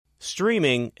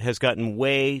Streaming has gotten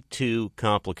way too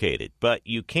complicated, but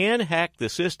you can hack the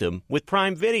system with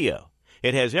Prime Video.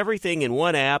 It has everything in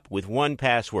one app with one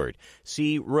password.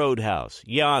 See Roadhouse,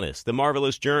 Giannis, The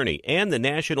Marvelous Journey, and the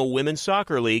National Women's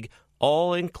Soccer League,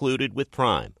 all included with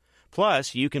Prime.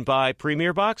 Plus, you can buy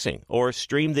Premier Boxing or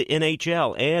stream the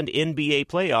NHL and NBA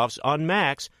playoffs on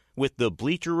Max with the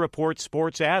Bleacher Report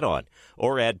Sports add-on,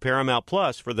 or add Paramount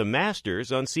Plus for the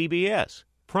Masters on CBS.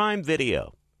 Prime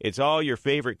Video. It's all your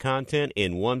favorite content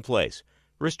in one place.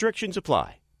 Restrictions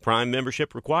apply. Prime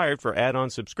membership required for add-on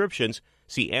subscriptions.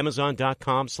 See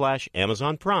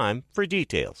Amazon.com/Amazon Prime for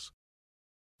details.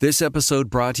 This episode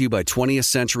brought to you by 20th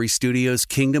Century Studios'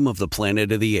 Kingdom of the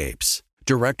Planet of the Apes.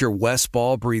 Director Wes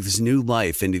Ball breathes new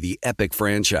life into the epic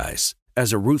franchise.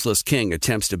 As a ruthless king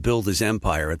attempts to build his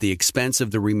empire at the expense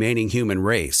of the remaining human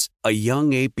race, a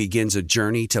young ape begins a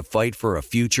journey to fight for a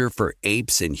future for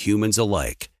apes and humans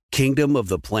alike. Kingdom of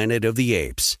the Planet of the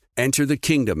Apes. Enter the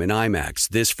kingdom in IMAX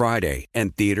this Friday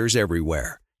and theaters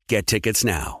everywhere. Get tickets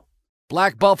now.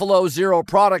 Black Buffalo Zero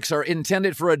products are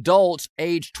intended for adults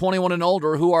age 21 and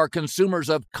older who are consumers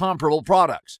of comparable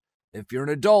products. If you're an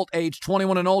adult age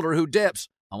 21 and older who dips,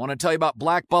 I want to tell you about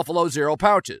Black Buffalo Zero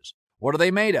pouches. What are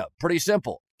they made of? Pretty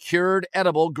simple. Cured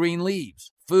edible green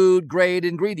leaves. Food-grade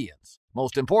ingredients.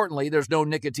 Most importantly, there's no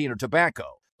nicotine or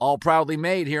tobacco. All proudly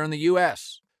made here in the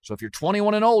U.S. So if you're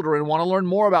 21 and older and want to learn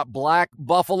more about Black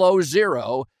Buffalo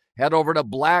Zero, head over to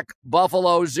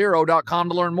blackbuffalozero.com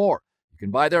to learn more. You can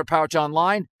buy their pouch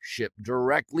online, ship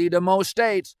directly to most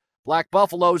states. Black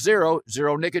Buffalo Zero,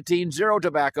 zero nicotine, zero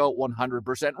tobacco,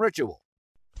 100% ritual.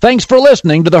 Thanks for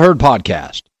listening to the Herd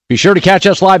Podcast. Be sure to catch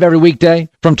us live every weekday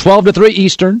from 12 to 3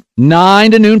 Eastern,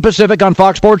 9 to noon Pacific on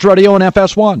Fox Sports Radio and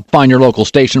FS1. Find your local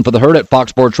station for the Herd at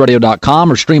foxsportsradio.com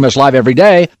or stream us live every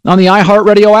day on the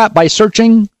iHeartRadio app by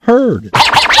searching Herd. Now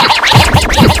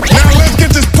let's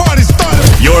get this party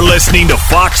started. You're listening to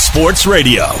Fox Sports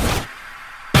Radio.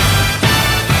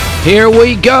 Here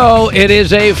we go. It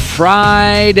is a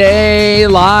Friday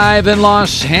live in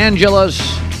Los Angeles.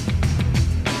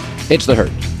 It's the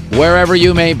Herd. Wherever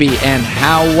you may be and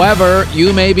however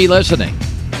you may be listening.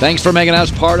 Thanks for making us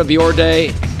part of your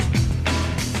day.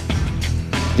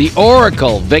 The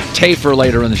Oracle, Vic Tafur,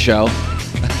 later in the show.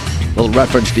 A little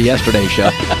reference to yesterday's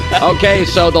show. Okay,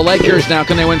 so the Lakers now,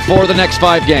 can they win 4 of the next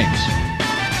 5 games?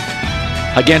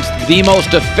 Against the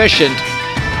most efficient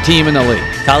team in the league.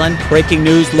 Colin, breaking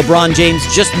news. LeBron James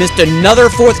just missed another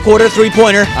fourth quarter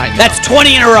three-pointer. That's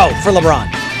 20 in a row for LeBron.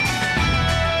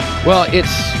 Well, it's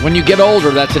when you get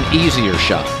older, that's an easier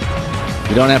shot.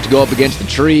 You don't have to go up against the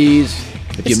trees.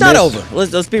 It's not over.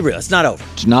 Let's be real. It's not over.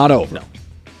 It's not over. No.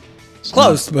 It's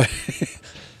close, but...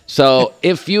 So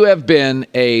if you have been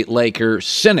a Laker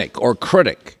cynic or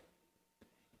critic,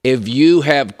 if you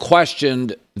have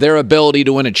questioned their ability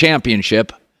to win a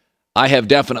championship, I have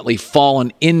definitely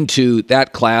fallen into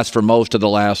that class for most of the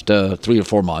last 3 or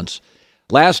 4 months.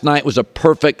 Last night was a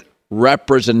perfect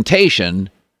representation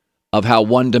of how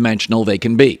one-dimensional they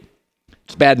can be.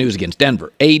 It's bad news against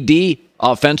Denver. AD,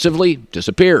 offensively,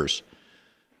 disappears.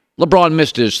 LeBron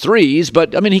missed his threes,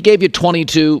 but, he gave you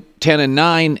 22, 10, and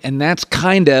 9, and that's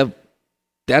kind of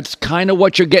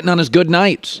what you're getting on his good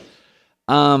nights.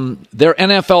 Their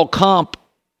NFL comp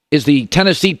is the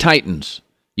Tennessee Titans.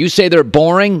 You say they're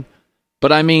boring,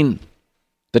 but,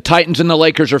 the Titans and the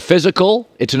Lakers are physical.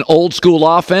 It's an old-school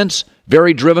offense,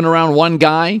 very driven around one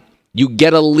guy. You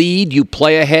get a lead, you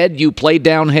play ahead, you play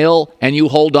downhill, and you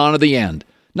hold on to the end.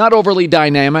 Not overly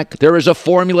dynamic. There is a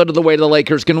formula to the way the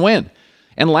Lakers can win.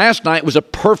 And last night was a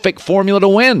perfect formula to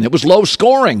win. It was low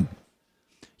scoring.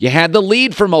 You had the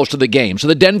lead for most of the game, so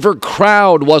the Denver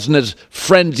crowd wasn't as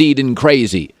frenzied and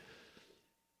crazy.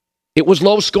 It was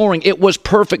low scoring. It was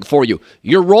perfect for you.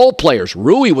 Your role players,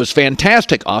 Rui was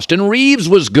fantastic. Austin Reeves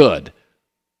was good.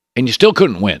 And you still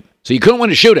couldn't win. So you couldn't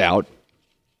win a shootout.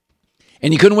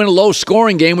 And you couldn't win a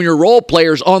low-scoring game when your role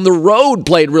players on the road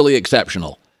played really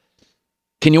exceptional.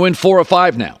 Can you win 4 or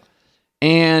 5 now?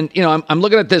 And, I'm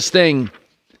looking at this thing.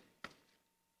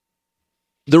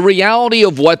 The reality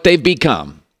of what they've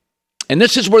become, and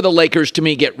this is where the Lakers, to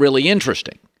me, get really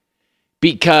interesting.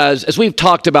 Because, as we've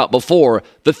talked about before,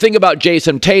 the thing about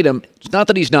Jason Tatum, it's not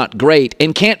that he's not great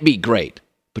and can't be great,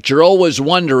 but you're always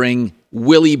wondering,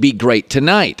 will he be great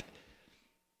tonight?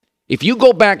 If you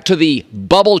go back to the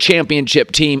bubble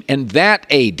championship team and that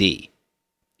AD,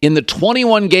 in the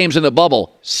 21 games in the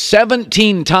bubble,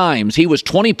 17 times he was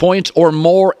 20 points or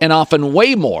more and often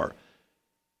way more.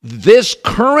 This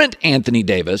current Anthony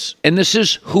Davis, and this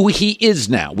is who he is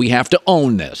now. We have to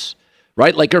own this,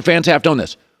 right? Laker fans have to own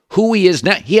this. Who he is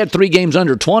now. He had 3 games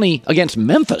under 20 against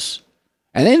Memphis.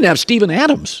 And they didn't have Steven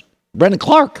Adams, Brendan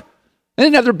Clark. They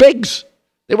didn't have their bigs.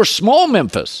 They were small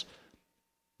Memphis.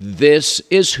 This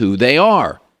is who they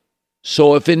are.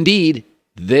 So if indeed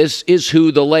this is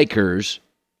who the Lakers,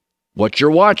 what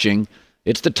you're watching,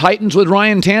 it's the Titans with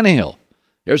Ryan Tannehill.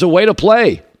 There's a way to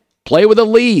play. Play with a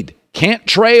lead. Can't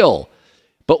trail.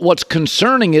 But what's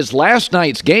concerning is last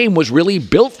night's game was really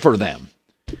built for them.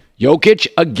 Jokic,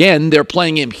 again, they're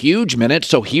playing him huge minutes,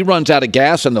 so he runs out of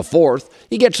gas in the fourth.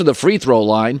 He gets to the free throw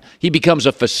line. He becomes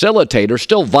a facilitator,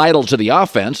 still vital to the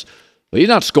offense, but he's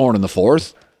not scoring in the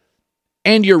fourth.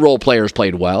 And your role players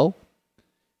played well,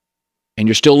 and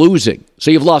you're still losing.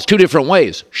 So you've lost two different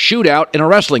ways, shootout and a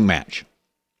wrestling match.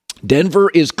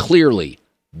 Denver is clearly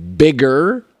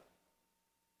bigger.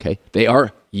 Okay, they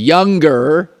are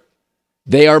younger.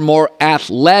 They are more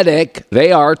athletic.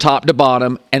 They are top to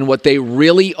bottom. And what they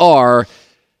really are,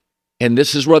 and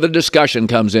this is where the discussion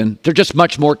comes in, they're just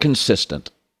much more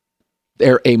consistent.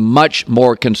 They're a much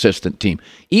more consistent team.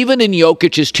 Even in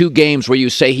Jokic's 2 games where you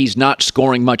say he's not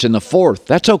scoring much in the fourth,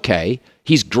 that's okay.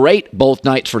 He's great both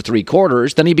nights for 3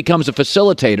 quarters. Then he becomes a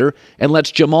facilitator and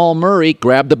lets Jamal Murray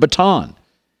grab the baton.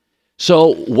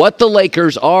 So what the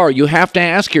Lakers are, you have to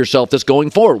ask yourself this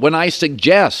going forward. When I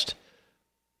suggest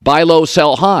buy low,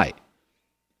 sell high,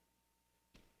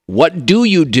 what do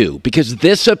you do? Because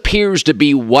this appears to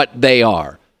be what they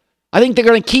are. I think they're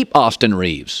going to keep Austin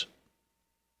Reeves.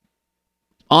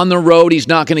 On the road, he's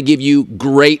not going to give you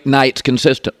great nights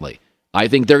consistently. I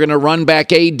think they're going to run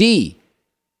back AD.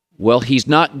 Well, he's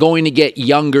not going to get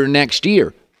younger next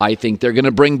year. I think they're going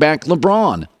to bring back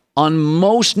LeBron on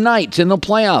most nights in the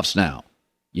playoffs now.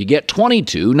 You get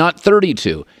 22, not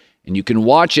 32. And you can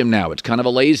watch him now. It's kind of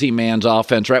a lazy man's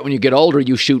offense. Right when you get older,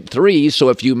 you shoot threes. So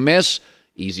if you miss,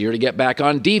 easier to get back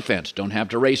on defense. Don't have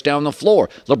to race down the floor.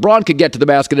 LeBron could get to the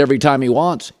basket every time he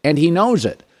wants, and he knows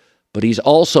it. But he's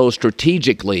also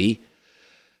strategically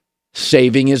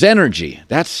saving his energy.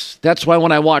 That's why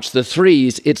when I watch the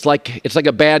threes, it's like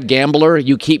a bad gambler.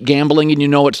 You keep gambling and you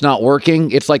know it's not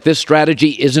working. It's like this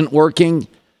strategy isn't working.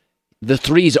 The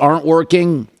threes aren't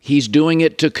working. He's doing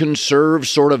it to conserve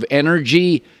sort of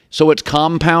energy, so it's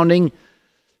compounding.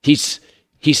 He's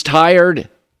tired,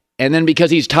 and then because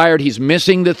he's tired, he's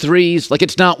missing the threes. Like,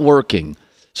 it's not working.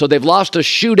 So they've lost a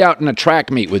shootout in a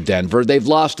track meet with Denver. They've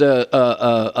lost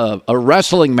a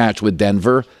wrestling match with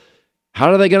Denver.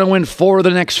 How are they going to win 4 of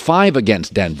the next 5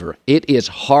 against Denver? It is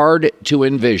hard to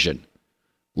envision.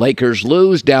 Lakers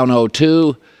lose, down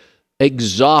 0-2.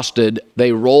 Exhausted,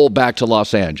 they roll back to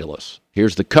Los Angeles.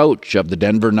 Here's the coach of the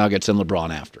Denver Nuggets and LeBron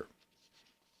after.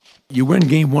 You win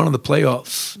game 1 of the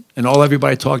playoffs, and all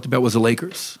everybody talked about was the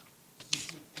Lakers.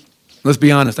 Let's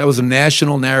be honest, that was a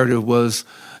national narrative was,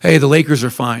 hey, the Lakers are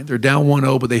fine. They're down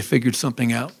 1-0, but they figured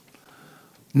something out.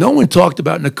 No one talked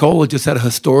about Nikola just had a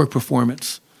historic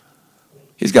performance.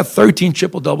 He's got 13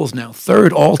 triple-doubles now,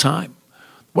 3rd all-time.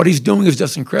 What he's doing is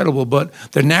just incredible, but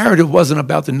the narrative wasn't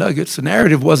about the Nuggets. The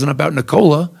narrative wasn't about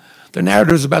Nikola. The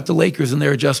narrative is about the Lakers and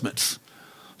their adjustments.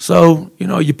 So,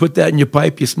 you put that in your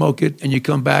pipe, you smoke it, and you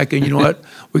come back, and you know what?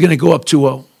 We're going to go up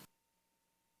 2-0.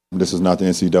 This is not the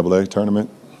NCAA tournament.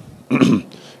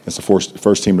 It's the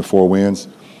first team to 4 wins,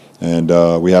 and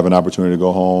we have an opportunity to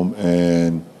go home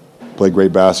and play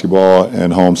great basketball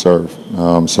and home serve.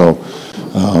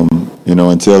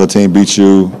 Until the team beats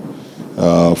you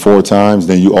 4 times,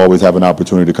 then you always have an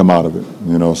opportunity to come out of it.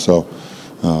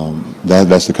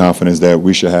 That's the confidence that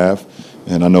we should have.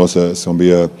 And I know it's going to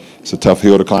be a tough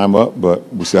hill to climb up,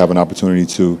 but we still have an opportunity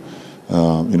to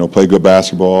play good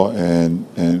basketball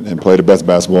and play the best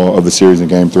basketball of the series in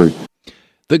Game 3.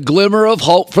 The glimmer of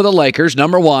hope for the Lakers,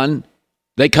 number one,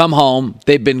 they come home.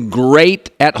 They've been great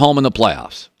at home in the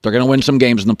playoffs. They're going to win some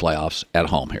games in the playoffs at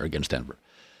home here against Denver.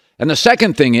 And the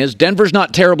second thing is Denver's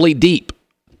not terribly deep.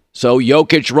 So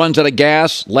Jokic runs out of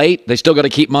gas late. They still got to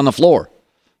keep him on the floor.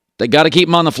 They got to keep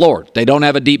him on the floor. They don't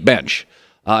have a deep bench.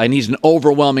 And he's an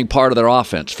overwhelming part of their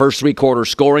offense. First 3 quarters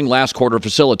scoring, last quarter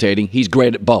facilitating. He's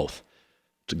great at both.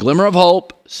 It's a glimmer of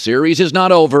hope. Series is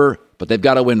not over, but they've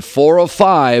got to win 4 of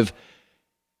 5.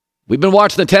 We've been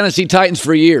watching the Tennessee Titans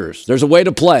for years. There's a way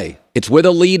to play. It's with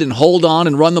a lead and hold on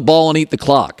and run the ball and eat the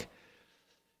clock.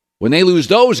 When they lose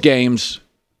those games,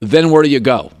 then where do you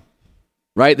go?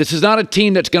 Right? This is not a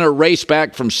team that's going to race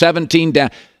back from 17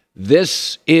 down.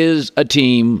 This is a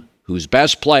team whose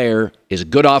best player is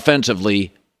good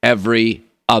offensively every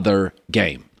other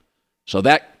game. So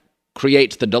that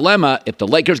creates the dilemma. If the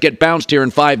Lakers get bounced here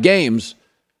in 5 games,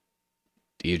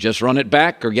 do you just run it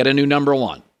back or get a new number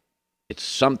 1? It's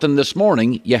something this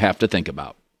morning you have to think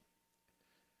about.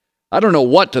 I don't know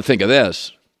what to think of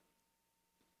this.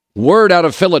 Word out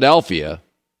of Philadelphia,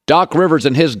 Doc Rivers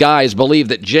and his guys believe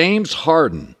that James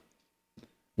Harden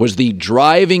was the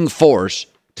driving force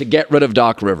to get rid of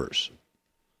Doc Rivers.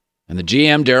 And the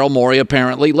GM, Daryl Morey,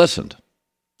 apparently listened.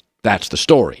 That's the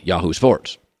story, Yahoo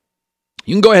Sports.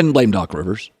 You can go ahead and blame Doc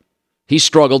Rivers. He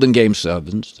struggled in Game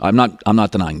 7s. I'm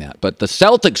not denying that. But the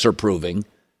Celtics are proving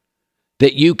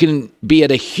that you can be at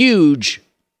a huge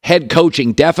head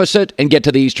coaching deficit and get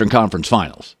to the Eastern Conference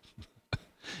Finals.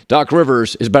 Doc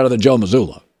Rivers is better than Joe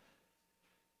Mazzulla.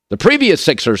 The previous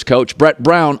Sixers coach, Brett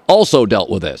Brown, also dealt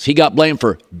with this. He got blamed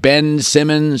for Ben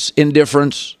Simmons'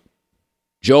 indifference,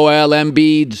 Joel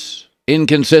Embiid's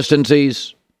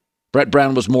inconsistencies. Brett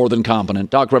Brown was more than competent.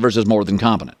 Doc Rivers is more than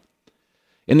competent.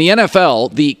 In the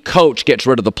NFL, the coach gets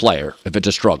rid of the player if it's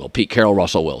a struggle. Pete Carroll,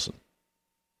 Russell Wilson.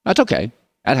 That's okay.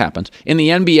 That happens. In the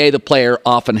NBA, the player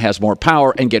often has more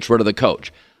power and gets rid of the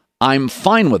coach. I'm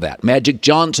fine with that. Magic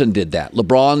Johnson did that.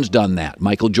 LeBron's done that.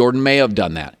 Michael Jordan may have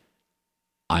done that.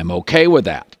 I'm okay with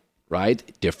that, right?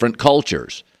 Different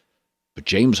cultures. But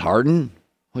James Harden,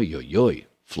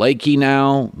 flaky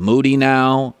now, moody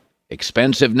now,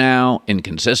 expensive now,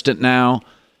 inconsistent now.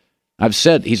 I've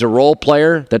said he's a role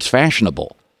player that's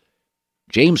fashionable.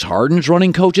 James Harden's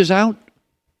running coaches out?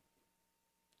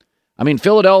 I mean,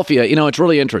 Philadelphia, it's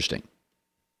really interesting.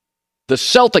 The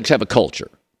Celtics have a culture.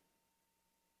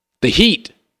 The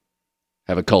Heat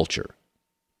have a culture.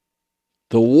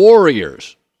 The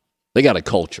Warriors, they got a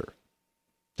culture.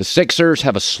 The Sixers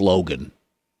have a slogan.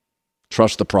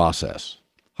 Trust the process.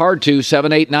 Hard to,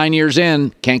 7, 8, 9 years in.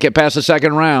 Can't get past the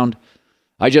second round.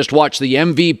 I just watched the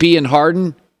MVP and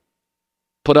Harden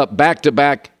put up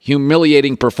back-to-back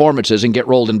humiliating performances and get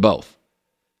rolled in both.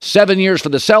 7 years for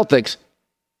the Celtics.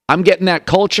 I'm getting that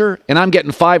culture, and I'm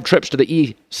getting 5 trips to the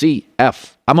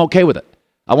ECF. I'm okay with it.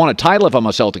 I want a title if I'm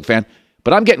a Celtic fan,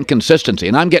 but I'm getting consistency,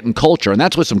 and I'm getting culture, and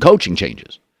that's with some coaching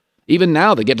changes. Even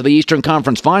now, they get to the Eastern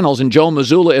Conference Finals, and Joe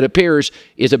Mazzulla, it appears,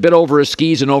 is a bit over his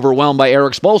skis and overwhelmed by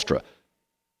Eric Spoelstra.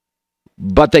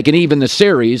 But they can even the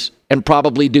series and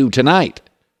probably do tonight.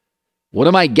 What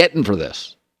am I getting for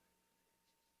this?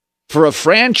 For a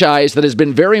franchise that has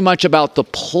been very much about the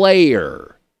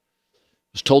player.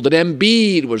 I was told that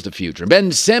Embiid was the future.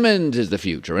 Ben Simmons is the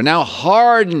future. And now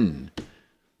Harden.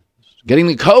 Getting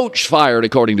the coach fired,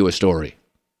 according to a story.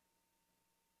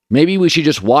 Maybe we should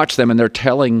just watch them and they're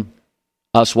telling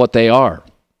us what they are.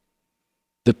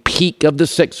 The peak of the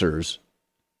Sixers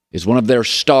is one of their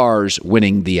stars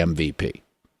winning the MVP.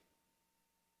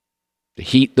 The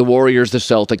Heat, the Warriors, the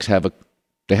Celtics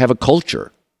have a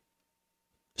culture.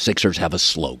 Sixers have a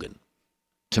slogan.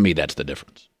 To me, that's the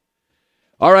difference.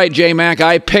 All right, J-Mac,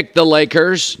 I picked the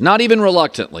Lakers, not even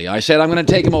reluctantly. I said I'm going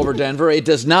to take them over Denver. It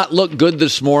does not look good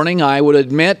this morning, I would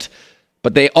admit,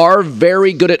 but they are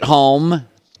very good at home,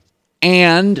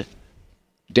 and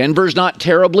Denver's not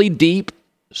terribly deep,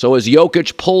 so as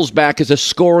Jokic pulls back as a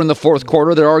scorer in the fourth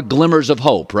quarter, there are glimmers of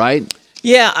hope, right?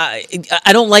 Yeah,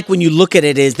 I don't like when you look at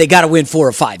it as they got to win 4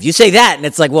 or 5. You say that, and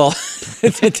it's like, well,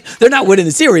 they're not winning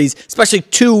the series, especially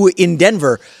 2 in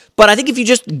Denver. But I think if you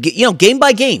just, game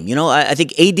by game, I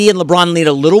think AD and LeBron need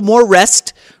a little more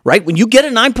rest, right? When you get a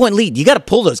 9-point lead, you got to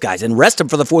pull those guys and rest them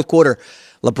for the fourth quarter.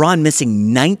 LeBron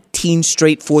missing 19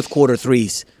 straight fourth quarter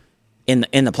threes in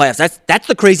the playoffs. That's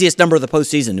the craziest number of the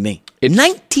postseason to me.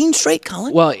 19 straight,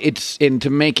 Colin? Well, and to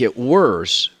make it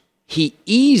worse, he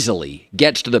easily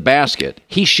gets to the basket.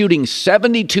 He's shooting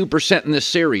 72% in this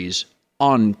series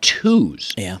on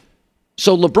twos. Yeah.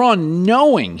 So LeBron,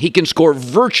 knowing he can score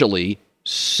virtually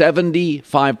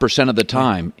 75% of the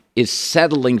time, is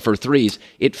settling for threes.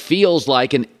 It feels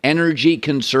like an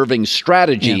energy-conserving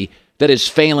strategy that is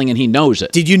failing, and he knows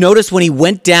it. Did you notice when he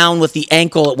went down with the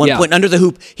ankle at one point under the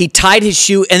hoop, he tied his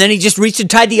shoe, and then he just reached and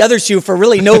tied the other shoe for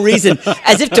really no reason,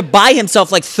 as if to buy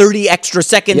himself like 30 extra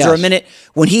seconds or a minute.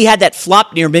 When he had that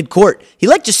flop near midcourt, he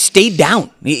just stayed down.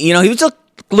 He was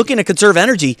looking to conserve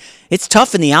energy. It's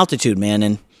tough in the altitude, man,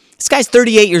 and this guy's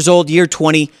 38 years old, year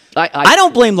 20. I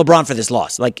don't blame LeBron for this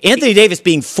loss. Like, Anthony Davis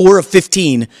being 4 of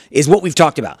 15 is what we've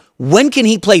talked about. When can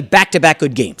he play back-to-back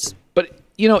good games? But,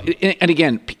 and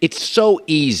again, it's so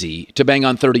easy to bang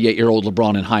on 38-year-old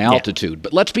LeBron in high altitude. Yeah.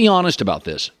 But let's be honest about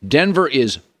this. Denver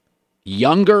is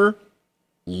younger,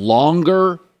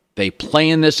 longer. They play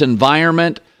in this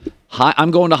environment. I'm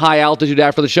going to high altitude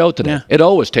after the show today. Yeah. It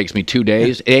always takes me 2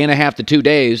 days, a day and a half to 2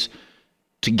 days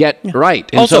to get right.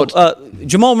 And also,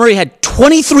 Jamal Murray had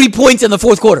 23 points in the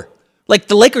fourth quarter. Like,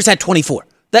 the Lakers had 24.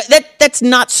 That's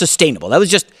not sustainable. That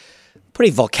was just pretty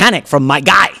volcanic from my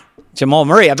guy, Jamal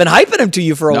Murray. I've been hyping him to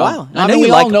you for a while. I mean, we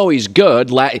all know he's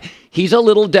good. He's a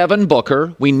little Devin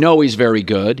Booker. We know he's very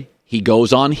good. he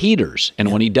goes on heaters.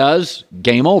 And when he does,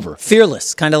 game over.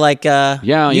 Fearless, kind of like you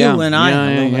and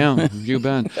I. Yeah, you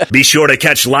bet. Be sure to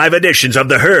catch live editions of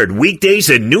The Herd weekdays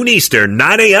at noon Eastern,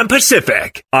 9 a.m.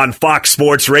 Pacific on Fox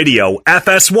Sports Radio,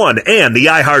 FS1, and the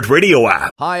iHeartRadio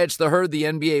app. Hi, it's The Herd. The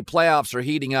NBA playoffs are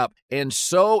heating up, and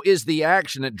so is the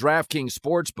action at DraftKings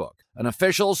Sportsbook, an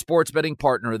official sports betting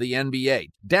partner of the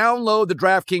NBA. Download the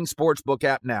DraftKings Sportsbook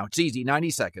app now. It's easy, 90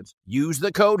 seconds. Use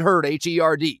the code HERD,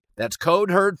 H-E-R-D. That's code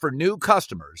HERD for new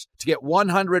customers to get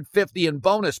 $150 in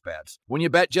bonus bets when you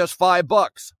bet just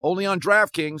 $5. Only on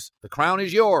DraftKings. The crown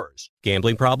is yours.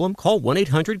 Gambling problem? Call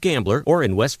 1-800-GAMBLER or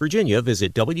in West Virginia,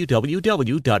 visit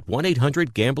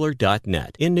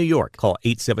www.1800gambler.net. In New York, call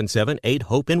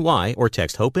 877-8-HOPE-NY or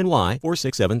text HOPE-NY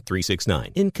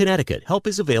 467-369. In Connecticut, help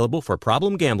is available for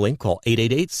problem gambling. Call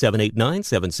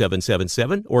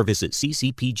 888-789-7777 or visit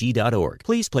ccpg.org.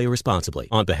 Please play responsibly.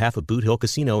 On behalf of Boot Hill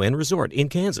Casino and Resort in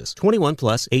Kansas, 21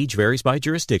 plus, age varies by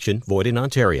jurisdiction, void in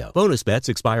Ontario. Bonus bets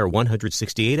expire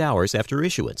 168 hours after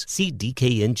issuance. See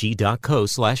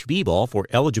dkng.co/bball for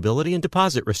eligibility and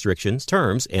deposit restrictions,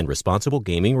 terms, and responsible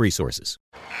gaming resources.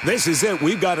 This is it.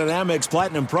 We've got an Amex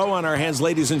Platinum Pro on our hands,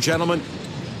 ladies and gentlemen.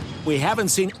 We haven't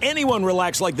seen anyone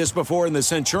relax like this before in the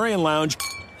Centurion Lounge.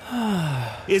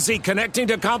 Is he connecting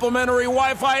to complimentary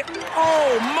Wi-Fi?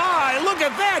 Oh, my! Look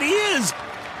at that! He is!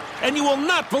 And you will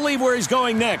not believe where he's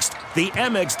going next. The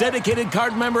Amex dedicated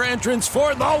card member entrance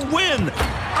for the win.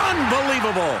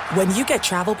 Unbelievable. When you get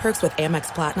travel perks with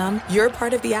Amex Platinum, you're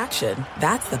part of the action.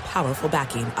 That's the powerful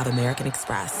backing of American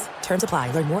Express. Terms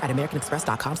apply. Learn more at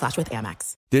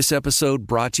americanexpress.com/withAmex. This episode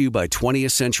brought to you by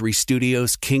 20th Century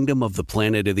Studios' Kingdom of the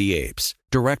Planet of the Apes.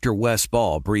 Director Wes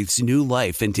Ball breathes new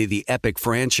life into the epic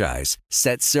franchise,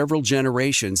 set several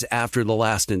generations after the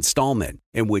last installment,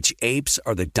 in which apes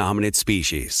are the dominant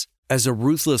species. As a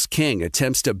ruthless king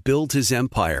attempts to build his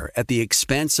empire at the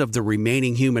expense of the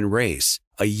remaining human race,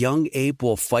 a young ape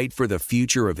will fight for the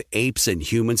future of apes and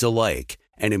humans alike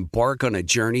and embark on a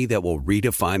journey that will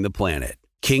redefine the planet.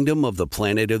 Kingdom of the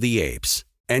Planet of the Apes.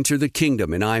 Enter the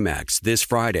kingdom in IMAX this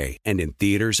Friday and in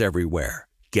theaters everywhere.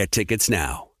 Get tickets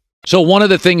now. So one of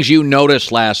the things you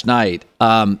noticed last night,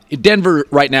 Denver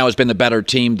right now has been the better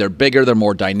team. They're bigger, they're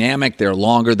more dynamic, they're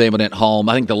longer, they've been at home.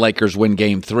 I think the Lakers win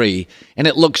Game 3, and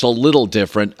it looks a little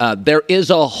different. There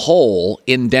is a hole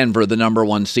in Denver, the number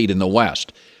one seed in the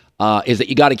West, is that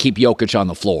you got to keep Jokic on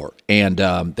the floor. And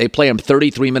they play him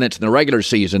 33 minutes in the regular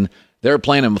season. They're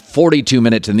playing him 42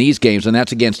 minutes in these games, and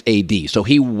that's against AD. So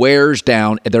he wears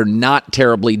down. They're not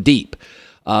terribly deep.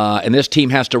 And this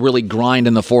team has to really grind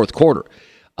in the fourth quarter.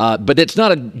 But it's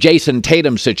not a Jason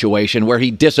Tatum situation where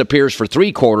he disappears for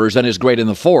 3 quarters and is great in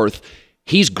the fourth.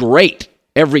 He's great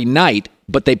every night,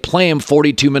 but they play him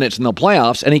 42 minutes in the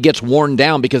playoffs, and he gets worn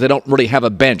down because they don't really have a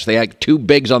bench. They have 2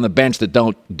 bigs on the bench that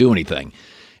don't do anything.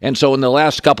 And so in the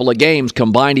last couple of games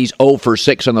combined, he's 0 for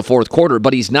 6 in the fourth quarter,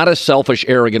 but he's not a selfish,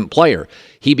 arrogant player.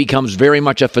 He becomes very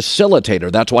much a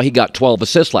facilitator. That's why he got 12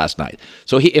 assists last night.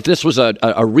 So if this was a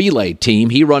relay team,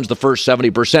 he runs the first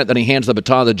 70%, then he hands the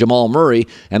baton to Jamal Murray,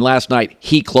 and last night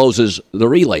he closes the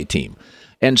relay team.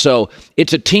 And so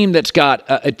it's a team that's got,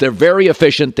 they're very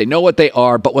efficient, they know what they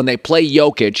are, but when they play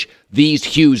Jokic, these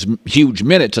huge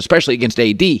minutes, especially against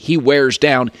AD, he wears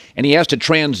down, and he has to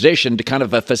transition to kind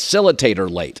of a facilitator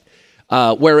late.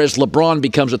 Whereas LeBron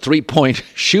becomes a three-point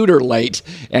shooter late,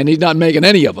 and he's not making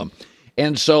any of them.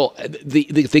 And so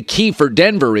the key for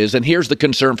Denver is, and here's the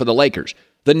concern for the Lakers,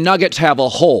 the Nuggets have a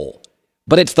hole,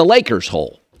 but it's the Lakers'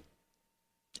 hole.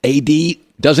 AD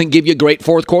doesn't give you great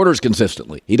fourth quarters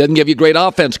consistently. He doesn't give you great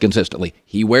offense consistently.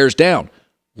 He wears down.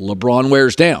 LeBron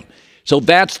wears down. So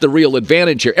that's the real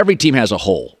advantage here. Every team has a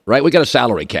hole, right? We got a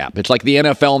salary cap. It's like the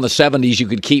NFL in the 70s. You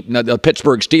could keep, the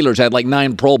Pittsburgh Steelers had like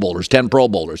 9 Pro Bowlers, 10 Pro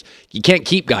Bowlers. You can't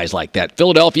keep guys like that.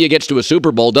 Philadelphia gets to a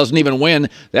Super Bowl, doesn't even win.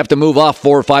 They have to move off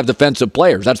 4 or 5 defensive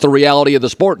players. That's the reality of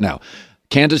the sport now.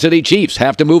 Kansas City Chiefs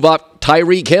have to move off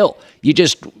Tyreek Hill. You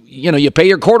just, you pay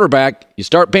your quarterback, you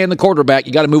start paying the quarterback,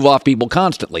 you got to move off people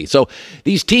constantly. So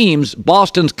these teams,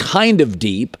 Boston's kind of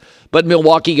deep, but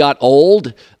Milwaukee got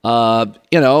old.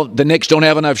 The Knicks don't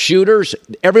have enough shooters.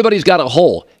 Everybody's got a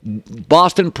hole.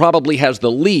 Boston probably has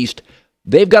the least.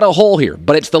 They've got a hole here,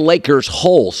 but it's the Lakers'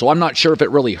 hole, so I'm not sure if it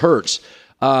really hurts.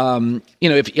 I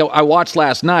watched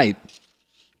last night,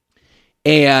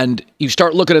 and you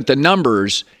start looking at the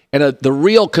numbers, and the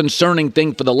real concerning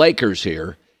thing for the Lakers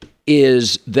here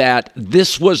is that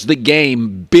this was the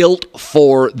game built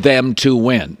for them to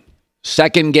win.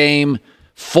 Second game,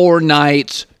 4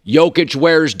 nights, Jokic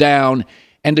wears down,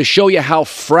 and to show you how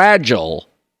fragile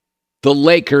the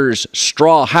Lakers'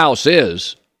 straw house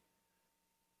is,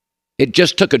 it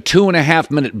just took a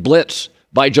 2.5-minute blitz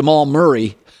by Jamal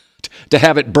Murray to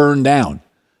have it burned down.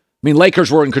 I mean,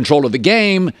 Lakers were in control of the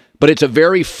game, but it's a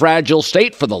very fragile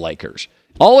state for the Lakers.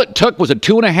 All it took was a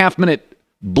 2.5-minute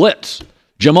blitz.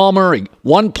 Jamal Murray,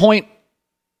 1 point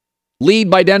lead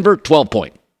by Denver,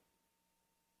 12-point.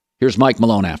 Here's Mike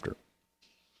Malone after.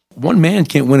 One man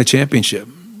can't win a championship.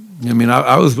 I mean,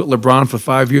 I was with LeBron for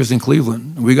 5 years in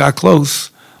Cleveland. We got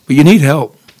close, but you need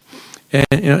help.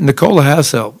 And Nikola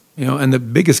has help. And the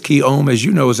biggest key, as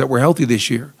you know, is that we're healthy this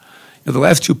year. The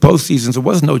last two postseasons, there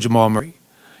was no Jamal Murray.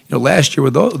 Last year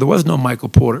there was no Michael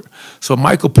Porter. So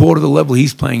Michael Porter, the level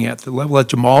he's playing at, the level that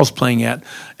Jamal's playing at,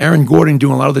 Aaron Gordon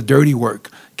doing a lot of the dirty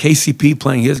work, KCP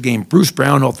playing his game, Bruce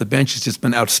Brown off the bench has just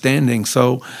been outstanding.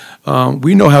 So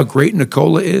we know how great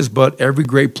Nikola is, but every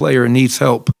great player needs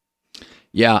help.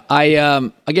 Yeah,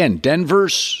 again,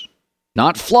 Denver's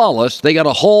not flawless. They got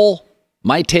a hole.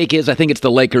 My take is I think it's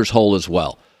the Lakers' hole as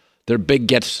well. Their big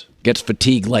gets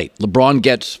fatigued late. LeBron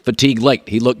gets fatigued late.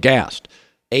 He looked gassed.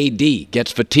 AD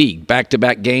gets fatigued.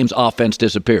 Back-to-back games, offense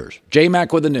disappears.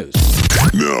 J-Mac with the news.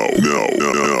 No.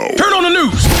 Turn on the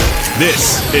news.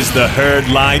 This is the Herd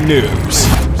Line News.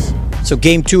 So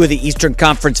Game 2 of the Eastern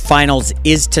Conference Finals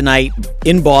is tonight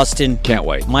in Boston. Can't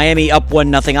wait. Miami up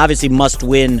 1-0. Obviously must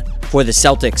win for the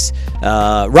Celtics.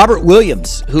 Robert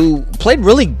Williams, who played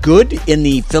really good in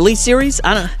the Philly series.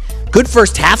 Good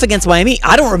first half against Miami.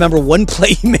 I don't remember one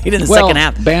play he made in the second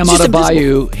half. Bam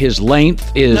Adebayo, his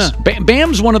length is... Yeah.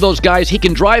 Bam's one of those guys, he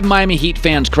can drive Miami Heat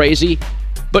fans crazy,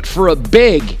 but for a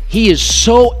big, he is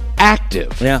so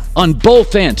active on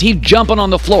both ends. He's jumping on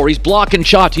the floor. He's blocking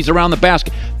shots. He's around the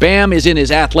basket. Bam is in his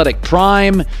athletic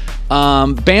prime.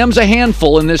 Bam's a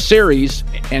handful in this series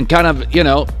and kind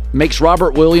of, makes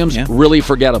Robert Williams really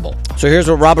forgettable. So here's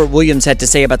what Robert Williams had to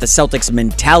say about the Celtics'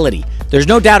 mentality. There's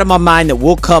no doubt in my mind that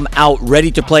we'll come out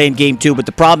ready to play in Game 2, but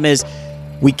the problem is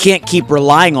we can't keep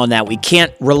relying on that. We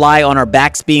can't rely on our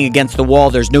backs being against the wall.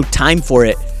 There's no time for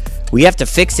it. We have to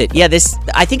fix it. Yeah,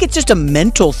 I think it's just a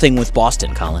mental thing with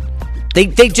Boston, Colin. They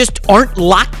just aren't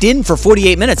locked in for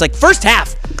 48 minutes. Like, first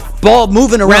half, ball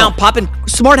moving around, popping.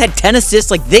 Smart had 10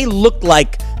 assists. Like, they looked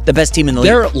like the best team in the league.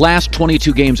 Their last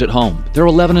 22 games at home, they're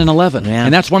 11-11. Yeah.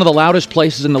 And that's one of the loudest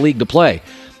places in the league to play.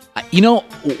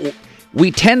 We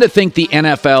tend to think the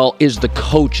NFL is the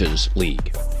coaches'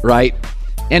 league, right?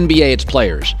 NBA, it's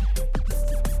players.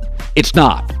 It's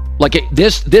not. Like,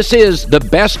 this is the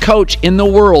best coach in the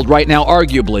world right now,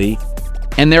 arguably,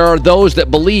 and there are those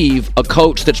that believe a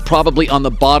coach that's probably on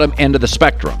the bottom end of the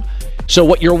spectrum. So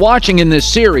what you're watching in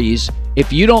this series,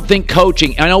 if you don't think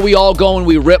coaching, I know we all go and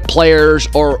we rip players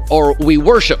or we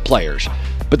worship players,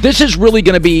 but this is really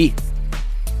going to be,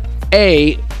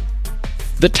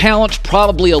 the talent's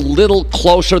probably a little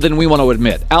closer than we want to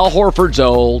admit. Al Horford's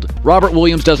old. Robert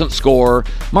Williams doesn't score.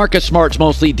 Marcus Smart's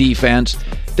mostly defense.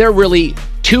 They're really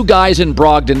two guys in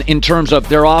Brogdon in terms of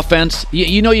their offense.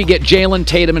 You get Jalen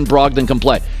Tatum and Brogdon can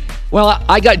play. Well,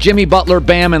 I got Jimmy Butler,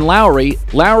 Bam, and Lowry.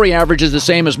 Lowry averages the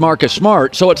same as Marcus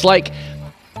Smart, so it's like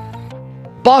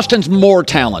Boston's more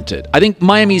talented. I think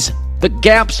the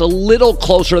gap's a little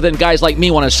closer than guys like me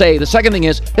want to say. The second thing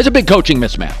is, it's a big coaching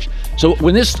mismatch. So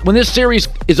when this series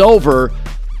is over,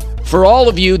 for all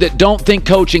of you that don't think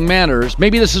coaching matters,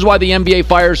 maybe this is why the NBA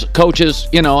fires coaches,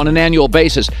 on an annual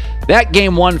basis. That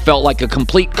Game 1 felt like a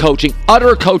complete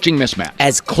utter coaching mismatch.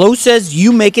 As close as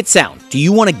you make it sound, do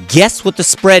you want to guess what the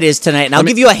spread is tonight? And I'll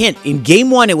give you a hint. In Game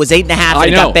 1, it was 8.5,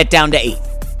 and it got bet down to 8.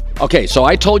 Okay, so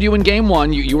I told you in Game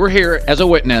 1, you were here as a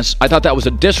witness. I thought that was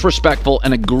a disrespectful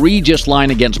and egregious line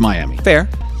against Miami. Fair.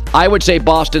 I would say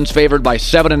Boston's favored by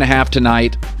 7.5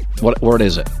 tonight. What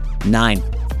is it? 9.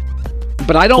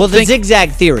 But I don't think... Well, the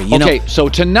zigzag theory, Okay, so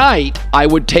tonight, I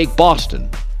would take Boston.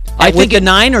 I think a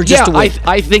 9 or just a win?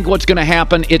 I think what's going to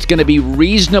happen, it's going to be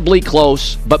reasonably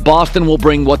close, but Boston will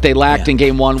bring what they lacked in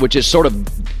Game 1, which is sort of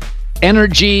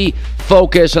energy,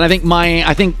 focus, and I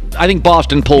think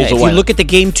Boston pulls away. If you look at the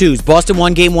Game 2s, Boston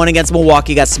won Game 1 against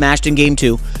Milwaukee, got smashed in Game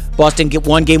 2. Boston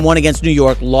won Game 1 against New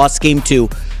York, lost Game 2.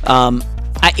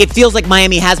 It feels like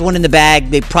Miami has one in the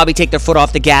bag. They probably take their foot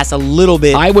off the gas a little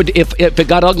bit. I would, if it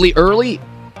got ugly early,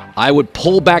 I would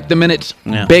pull back the minutes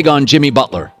big on Jimmy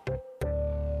Butler.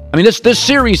 I mean, this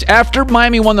series, after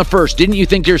Miami won the first, didn't you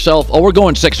think to yourself, we're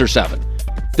going 6 or 7?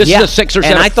 This is a 6 or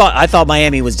 7. And I thought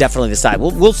Miami was definitely the side.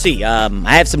 We'll see.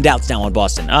 I have some doubts now on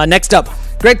Boston. Next up,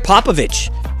 Greg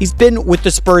Popovich. He's been with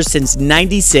the Spurs since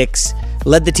 '96,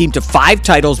 led the team to 5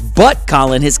 titles, but,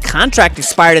 Colin, his contract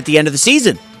expired at the end of the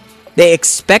season. They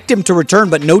expect him to return,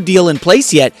 but no deal in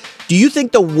place yet. Do you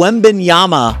think the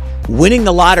Wembanyama winning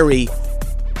the lottery,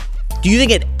 do you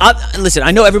think it... listen,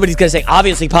 I know everybody's going to say,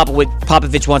 obviously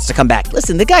Popovich wants to come back.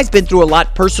 Listen, the guy's been through a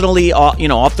lot personally,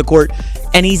 off the court.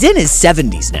 and he's in his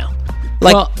 70s now.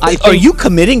 Like, well, are you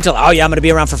committing to, I'm going to be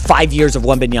around for 5 years of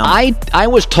Wembanyama? I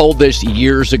was told this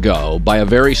years ago by a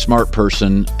very smart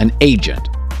person, an agent,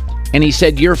 and he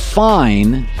said, you're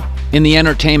fine in the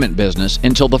entertainment business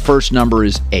until the first number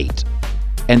is 8,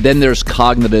 and then there's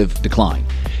cognitive decline.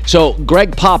 So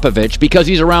Greg Popovich, because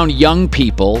he's around young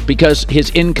people, because his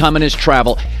income and his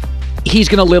travel, he's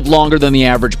going to live longer than the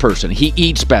average person. He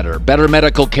eats better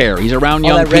medical care. He's around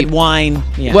young people. Red wine.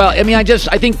 Yeah. Well, I mean, I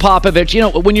think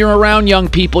Popovich, when you're around young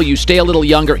people, you stay a little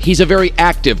younger. He's a very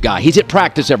active guy. He's at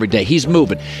practice every day. He's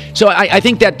moving. So I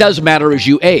think that does matter as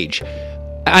you age.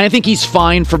 I think he's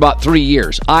fine for about 3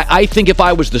 years. I think if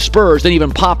I was the Spurs, then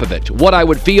even Popovich, what I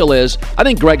would feel is, I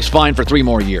think Greg's fine for 3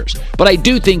 more years. But I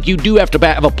do think you do have to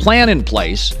have a plan in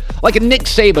place. Like a Nick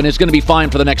Saban is going to be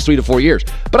fine for the next 3 to 4 years.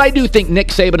 But I do think Nick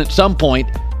Saban at some point,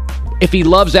 if he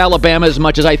loves Alabama as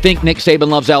much as I think Nick Saban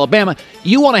loves Alabama,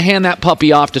 you want to hand that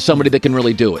puppy off to somebody that can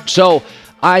really do it. So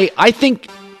I think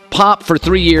Pop for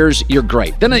 3 years, you're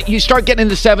great. Then you start getting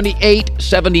into 78,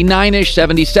 79-ish,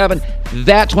 77.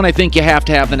 That's when I think you have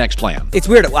to have the next plan. It's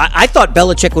weird. I thought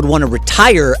Belichick would want to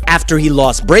retire after he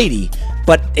lost Brady,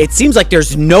 but it seems like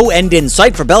there's no end in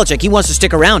sight for Belichick. He wants to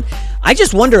stick around. I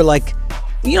just wonder,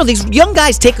 these young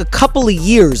guys take a couple of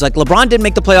years. Like LeBron didn't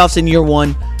make the playoffs in year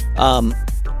 1.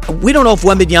 We don't know if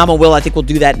Wembanyama will. I think we'll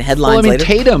do that in headlines later.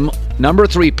 Tatum, number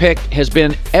 3 pick, has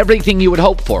been everything you would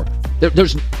hope for.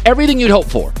 There's everything you'd hope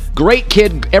for. Great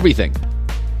kid, everything.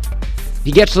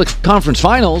 He gets to the conference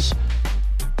finals,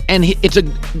 and it's a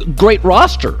great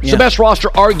roster. It's the best roster,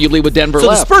 arguably, with Denver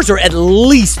left. So the Spurs are at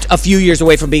least a few years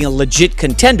away from being a legit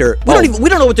contender. We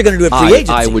don't know what they're going to do at free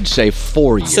agency. I would say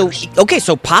 4 years. So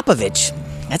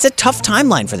Popovich, that's a tough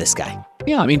timeline for this guy.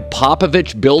 Yeah, I mean,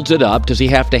 Popovich builds it up. Does he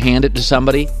have to hand it to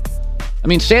somebody? I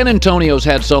mean, San Antonio's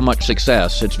had so much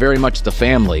success. It's very much the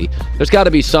family. There's got to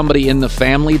be somebody in the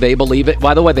family. They believe it.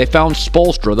 By the way, they found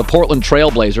Spoelstra, the Portland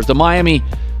Trailblazers, the Miami.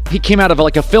 He came out of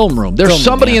like a film room. There's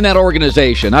somebody in that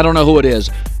organization. I don't know who it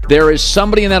is. There is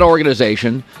somebody in that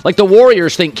organization. Like the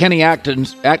Warriors think Kenny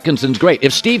Atkinson's great.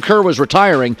 If Steve Kerr was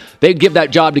retiring, they'd give that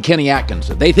job to Kenny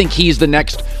Atkinson. They think he's the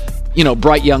next,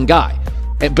 bright young guy.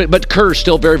 But Kerr's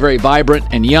still very, very vibrant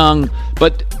and young.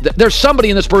 But there's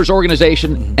somebody in the Spurs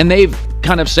organization, and they've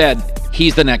kind of said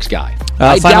he's the next guy.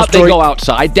 I doubt they go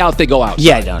outside.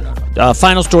 Yeah, no.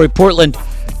 Final story, Portland,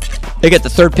 they get the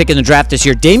 3rd pick in the draft this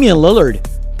year. Damian Lillard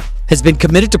has been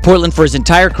committed to Portland for his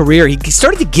entire career. He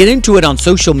started to get into it on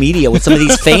social media with some of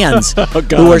these fans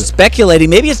who are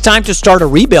speculating. Maybe it's time to start a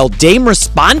rebuild. Dame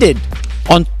responded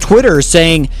on Twitter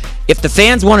saying, if the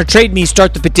fans want to trade me,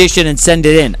 start the petition and send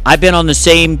it in. I've been on the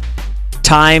same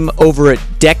time over a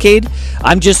decade.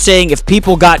 I'm just saying if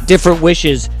people got different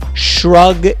wishes,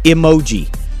 shrug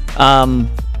emoji.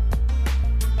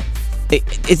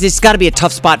 It's got to be a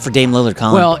tough spot for Dame Lillard,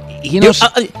 Colin. Well,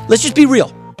 let's just be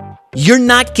real. You're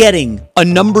not getting a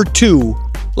number 2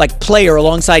 player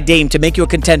alongside Dame to make you a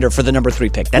contender for the number 3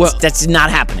 pick. That's not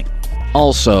happening.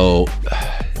 Also,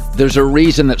 there's a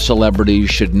reason that celebrities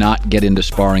should not get into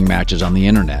sparring matches on the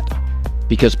internet,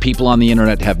 because people on the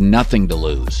internet have nothing to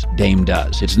lose. Dame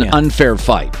does. It's an unfair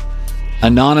fight.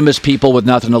 Anonymous people with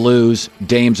nothing to lose.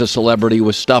 Dame's a celebrity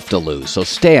with stuff to lose. So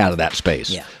stay out of that space.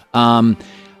 Yeah.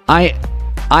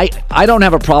 I don't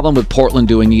have a problem with Portland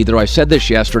doing either. I said this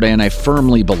yesterday, and I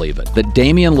firmly believe it, that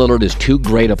Damian Lillard is too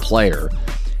great a player.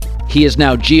 He is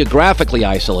now geographically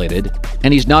isolated,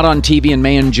 and he's not on TV in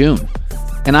May and June.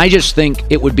 And I just think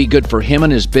it would be good for him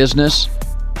and his business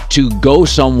to go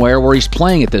somewhere where he's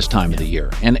playing at this time of the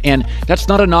year. And that's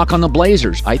not a knock on the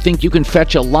Blazers. I think you can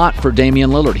fetch a lot for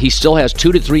Damian Lillard. He still has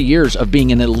 2 to 3 years of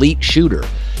being an elite shooter.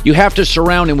 You have to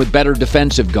surround him with better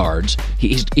defensive guards.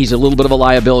 He's a little bit of a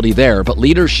liability there. But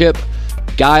leadership,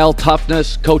 guile,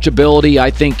 toughness, coachability, I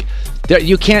think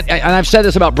you can't. And I've said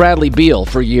this about Bradley Beal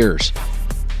for years.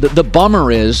 The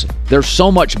bummer is they're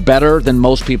so much better than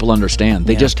most people understand.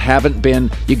 They just haven't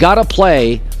been. You got to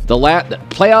play the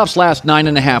playoffs last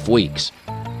 9.5 weeks.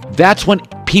 That's when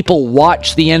people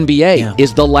watch the NBA,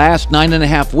 is the last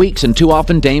 9.5 weeks, and too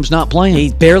often Dame's not playing.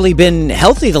 He's barely been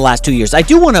healthy the last 2 years. I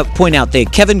do want to point out the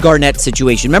Kevin Garnett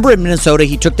situation. Remember in Minnesota,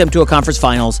 he took them to a conference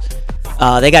finals.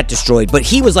 They got destroyed, but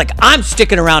he was like, I'm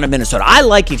sticking around in Minnesota. I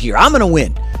like it here. I'm going to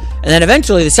win. And then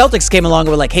eventually the Celtics came along and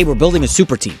were like, hey, we're building a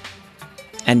super team.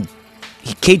 And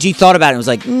KG thought about it and was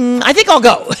like, I think I'll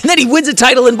go. And then he wins a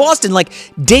title in Boston. Like,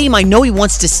 Dame, I know he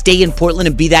wants to stay in Portland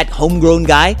and be that homegrown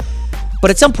guy. But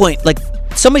at some point,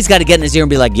 somebody's got to get in his ear and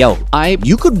be like, yo,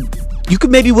 you could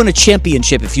maybe win a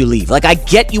championship if you leave. Like, I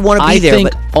get you want to be there. I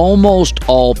think almost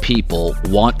all people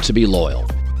want to be loyal.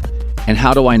 And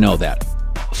how do I know that?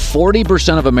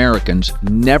 40% of Americans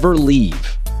never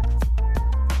leave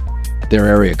their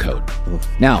area code.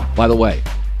 Now, by the way,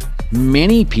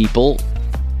 many people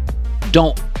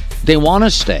they want to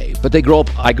stay, but I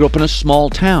grew up in a small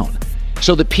town.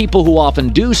 So the people who often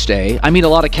do stay, I meet a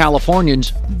lot of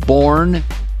Californians, born,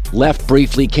 left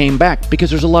briefly, came back, because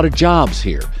there's a lot of jobs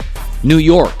here. New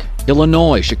York,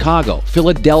 Illinois, Chicago,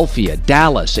 Philadelphia,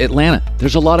 Dallas, Atlanta.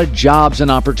 There's a lot of jobs and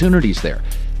opportunities there.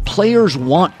 Players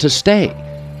want to stay.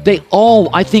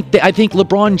 I think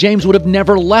LeBron James would have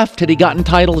never left had he gotten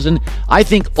titles, and I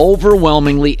think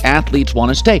overwhelmingly athletes want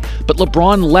to stay. But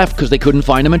LeBron left because they couldn't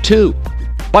find him a 2.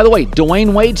 By the way,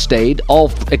 Dwayne Wade stayed,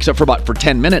 except for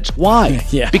 10 minutes. Why?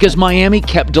 Yeah. Because Miami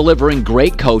kept delivering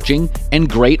great coaching and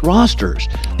great rosters.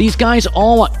 These guys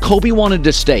Kobe wanted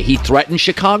to stay. He threatened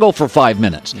Chicago for 5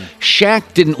 minutes.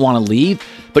 Shaq didn't want to leave,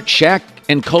 but Shaq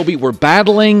and Kobe were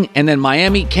battling, and then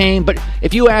Miami came. But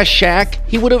if you ask Shaq,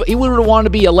 he would have wanted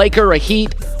to be a Laker, a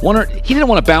Heat. He didn't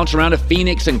want to bounce around to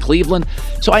Phoenix and Cleveland.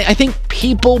 So I think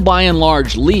people, by and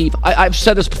large, leave. I've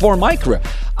said this before in my career.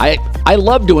 I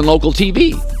love doing local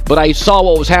TV, but I saw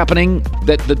what was happening,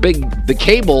 that the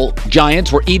cable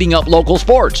giants were eating up local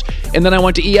sports. And then I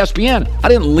went to ESPN. I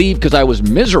didn't leave because I was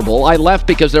miserable. I left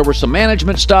because there was some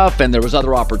management stuff and there was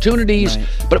other opportunities. Right.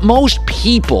 But most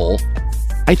people,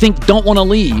 I think, don't want to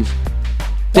leave.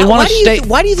 They want to stay.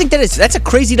 Why do you think that is? That's a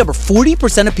crazy number.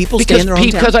 40% of people stay in their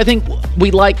hometown. Because I think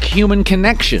we like human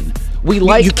connection.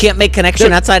 You can't make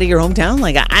connection outside of your hometown.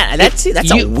 Like that's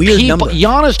a weird number.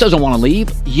 Giannis doesn't want to leave.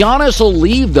 Giannis will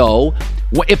leave though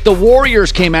if the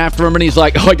Warriors came after him and he's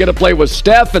like, I got to play with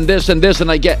Steph and this and this, and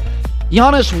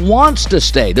Giannis wants to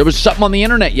stay. There was something on the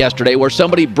internet yesterday where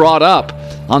somebody brought up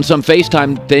on some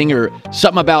FaceTime thing or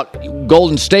something about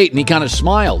Golden State, and he kind of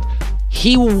smiled.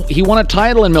 He won a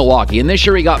title in Milwaukee, and this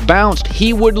year he got bounced.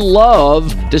 He would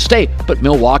love to stay, but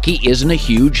Milwaukee isn't a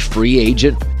huge free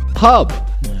agent hub.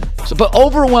 So, but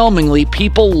overwhelmingly,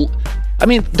 people,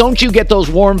 don't you get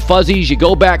those warm fuzzies? You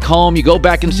go back home, you go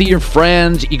back and see your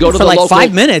friends, you go to the local... For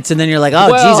 5 minutes, and then you're like,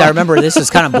 geez, I remember this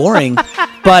is kind of boring.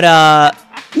 But,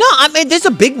 no, there's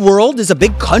a big world, there's a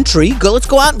big country. Let's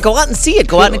go out and see it.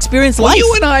 Go out and experience life.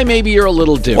 You and I, maybe you're a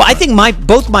little different. Well, I think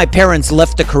both my parents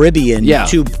left the Caribbean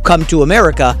to come to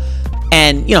America,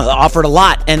 and, offered a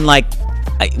lot. And,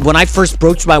 when I first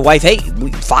broached my wife, hey,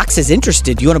 Fox is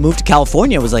interested. You want to move to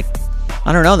California? I was like,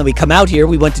 I don't know. Then we come out here.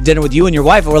 We went to dinner with you and your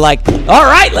wife, and we're like, all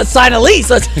right, let's sign a lease.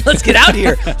 Let's get out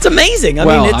here. It's amazing.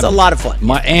 It's a lot of fun.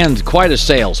 Anne's quite a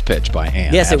sales pitch by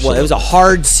Anne. Yes, absolutely. It was a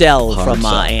hard sell from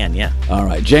Anne, yeah. All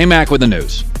right, J-Mac with the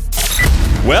news.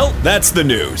 Well, that's the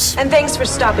news. And thanks for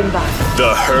stopping by.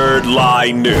 The Herd Lie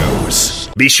News.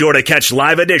 Be sure to catch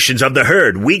live editions of The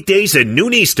Herd weekdays at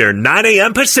noon Eastern, 9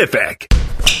 a.m. Pacific.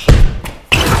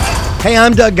 Hey,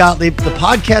 I'm Doug Gottlieb. The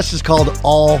podcast is called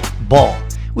All Ball.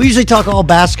 We usually talk all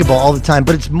basketball all the time,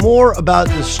 but it's more about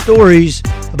the stories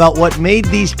about what made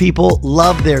these people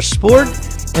love their sport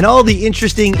and all the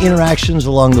interesting interactions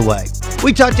along the way.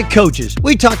 We talk to coaches.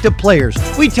 We talk to players.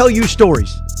 We tell you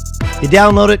stories. You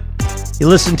download it. You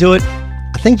listen to it.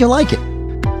 I think you'll like it.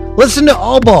 Listen to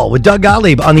All Ball with Doug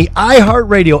Gottlieb on the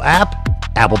iHeartRadio app,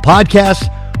 Apple Podcasts,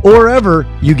 or wherever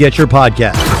you get your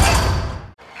podcasts.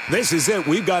 This is it.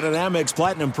 We've got an Amex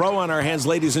Platinum Pro on our hands,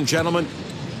 ladies and gentlemen.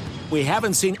 We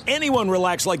haven't seen anyone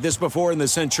relax like this before in the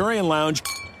Centurion Lounge.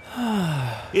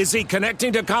 Is he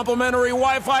connecting to complimentary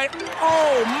Wi-Fi?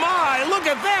 Oh, my. Look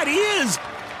at that. He is.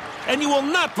 And you will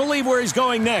not believe where he's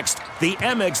going next. The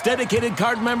Amex dedicated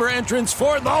card member entrance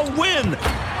for the win.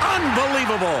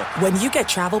 Unbelievable. When you get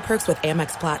travel perks with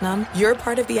Amex Platinum, you're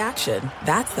part of the action.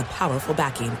 That's the powerful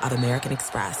backing of American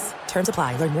Express. Terms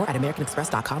apply. Learn more at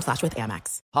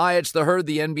americanexpress.com/withAmex. Hi, it's The Herd.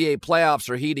 The NBA playoffs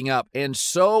are heating up, and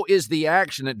so is the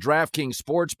action at DraftKings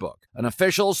Sportsbook, an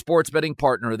official sports betting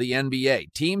partner of the NBA.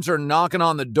 Teams are knocking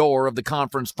on the door of the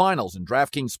conference finals, and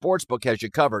DraftKings Sportsbook has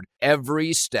you covered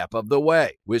every step of the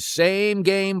way with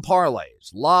same-game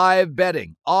parlays, live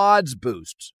betting, odds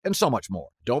boosts, and so much more.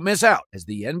 Don't miss out as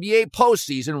the NBA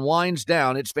postseason winds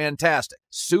down. It's fantastic.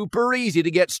 Super easy to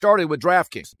get started with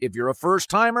DraftKings. If you're a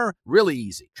first-timer, really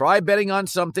easy. Try betting on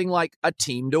something like a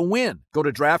team to win. Go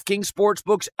to DraftKings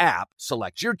Sportsbook's app,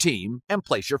 select your team, and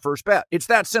place your first bet. It's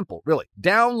that simple, really.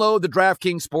 Download the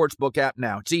DraftKings Sportsbook app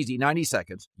now. It's easy, 90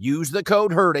 seconds. Use the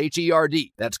code HERD,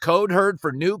 H-E-R-D. That's code HERD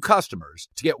for new customers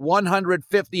to get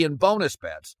 $150 in bonus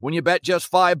bets when you bet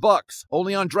just $5.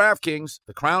 Only on DraftKings.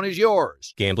 The crown is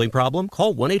yours. Gambling problem?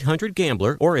 Call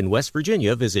 1-800-GAMBLER or in West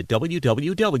Virginia, visit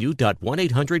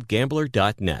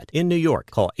www.1800gambler.net. In New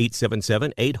York, call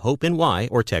 877-8-HOPE-NY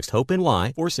or text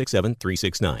HOPE-NY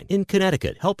 467-369. In Connecticut,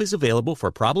 it. Help is available for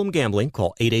problem gambling.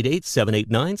 Call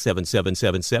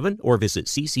 888-789-7777 or visit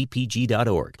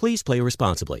ccpg.org. Please play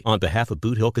responsibly. On behalf of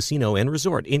Boot Hill Casino and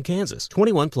Resort in Kansas.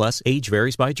 21 plus, age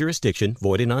varies by jurisdiction,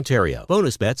 void in Ontario.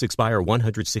 Bonus bets expire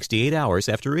 168 hours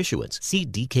after issuance. See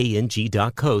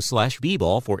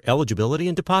dkng.co/bball for eligibility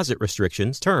and deposit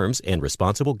restrictions, terms, and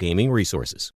responsible gaming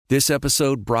resources. This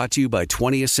episode brought to you by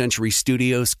 20th Century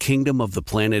Studios' Kingdom of the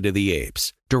Planet of the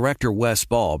Apes. Director Wes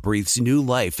Ball breathes new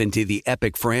life into the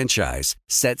epic franchise,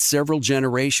 set several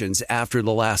generations after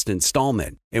the last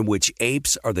installment, in which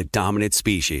apes are the dominant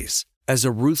species. As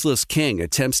a ruthless king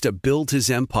attempts to build his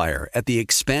empire at the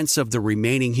expense of the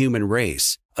remaining human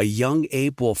race, a young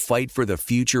ape will fight for the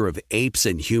future of apes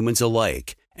and humans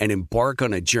alike and embark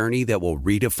on a journey that will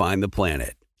redefine the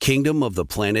planet. Kingdom of the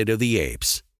Planet of the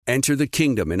Apes. Enter the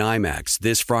kingdom in IMAX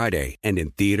this Friday and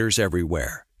in theaters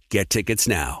everywhere. Get tickets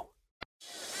now.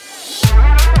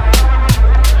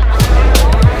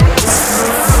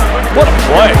 What a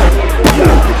play.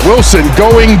 Wilson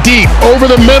going deep. Over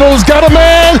the middle's got a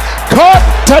man. Caught.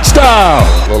 Touchdown.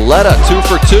 Valletta 2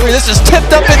 for 2. This is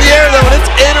tipped up in the air, though, and it's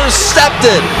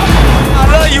intercepted. I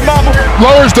love you, mama.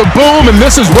 Lowers the boom, and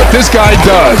this is what this guy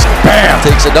does. Bam.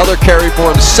 Takes another carry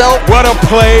for himself. What a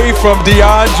play from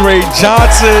DeAndre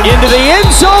Johnson. Into the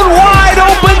end zone. Wide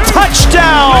open.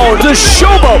 Touchdown. The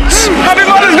Showboats. Happy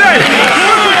Mother's Day.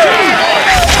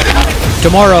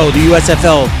 Tomorrow, the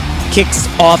USFL kicks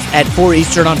off at 4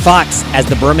 Eastern on Fox as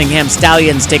the Birmingham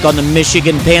Stallions take on the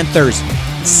Michigan Panthers.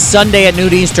 Sunday at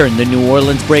noon Eastern, the New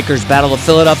Orleans Breakers battle the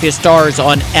Philadelphia Stars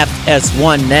on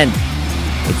FS1. Then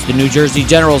it's the New Jersey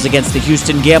Generals against the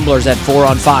Houston Gamblers at 4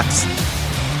 on Fox.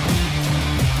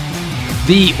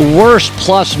 The worst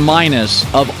plus-minus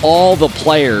of all the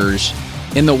players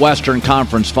in the Western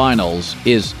Conference Finals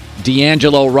is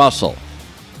D'Angelo Russell.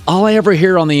 All I ever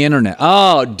hear on the internet,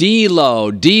 oh,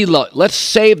 D-Lo. Let's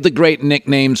save the great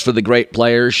nicknames for the great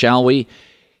players, shall we?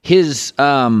 He's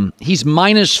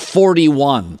minus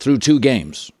 41 through 2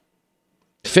 games.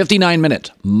 59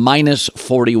 minutes, minus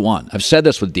 41. I've said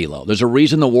this with D-Lo. There's a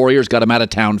reason the Warriors got him out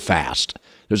of town fast.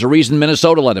 There's a reason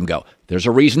Minnesota let him go. There's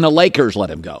a reason the Lakers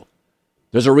let him go.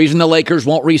 There's a reason the Lakers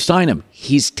won't re-sign him.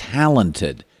 He's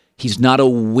talented. He's not a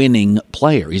winning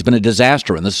player. He's been a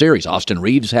disaster in the series. Austin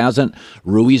Reeves hasn't.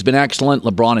 Rui's been excellent.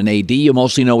 LeBron and AD, you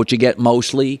mostly know what you get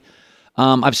mostly.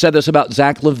 I've said this about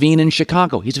Zach LaVine in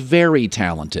Chicago. He's very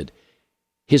talented.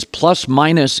 His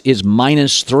plus-minus is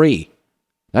 -3.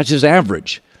 That's his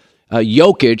average.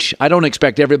 Jokic, I don't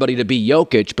expect everybody to be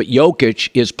Jokic, but Jokic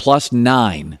is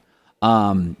 +9.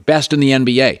 Best in the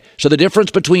NBA. So the difference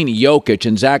between Jokic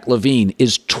and Zach LaVine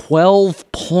is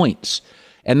 12 points.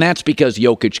 And that's because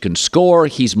Jokic can score.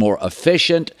 He's more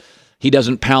efficient. He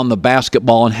doesn't pound the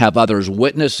basketball and have others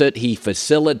witness it. He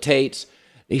facilitates.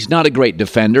 He's not a great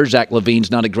defender. Zach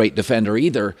LaVine's not a great defender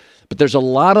either. But there's a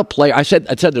lot of players. I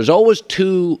said there's always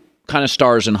two kind of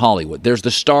stars in Hollywood. There's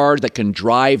the star that can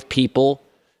drive people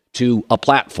to a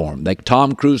platform. Like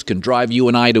Tom Cruise can drive you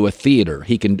and I to a theater.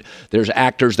 There's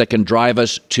actors that can drive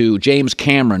us to, James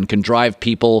Cameron can drive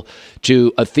people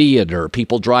to a theater.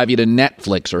 People drive you to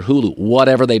Netflix or Hulu,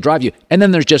 whatever they drive you. And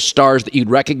then there's just stars that you'd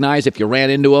recognize if you ran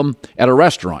into them at a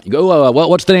restaurant. You go,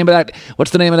 what's the name of that?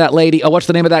 What's the name of that lady? Oh, what's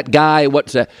the name of that guy?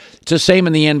 It's the same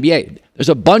in the NBA. There's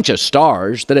a bunch of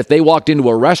stars that if they walked into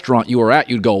a restaurant you were at,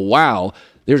 you'd go, wow.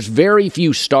 There's very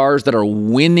few stars that are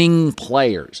winning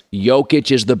players.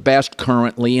 Jokic is the best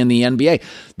currently in the NBA.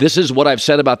 This is what I've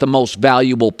said about the most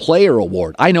valuable player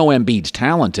award. I know Embiid's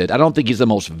talented. I don't think he's the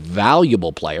most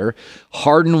valuable player.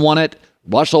 Harden won it.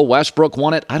 Russell Westbrook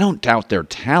won it. I don't doubt their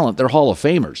talent. They're Hall of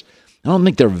Famers. I don't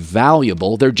think they're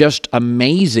valuable. They're just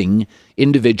amazing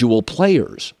individual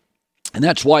players. And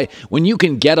that's why when you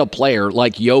can get a player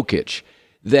like Jokic,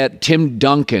 that Tim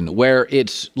Duncan, where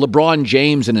it's LeBron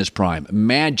James in his prime,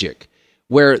 Magic,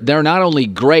 where they're not only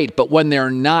great, but when they're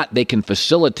not, they can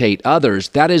facilitate others.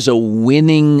 That is a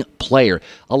winning player.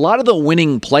 A lot of the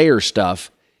winning player stuff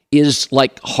is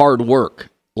like hard work,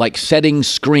 like setting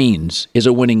screens is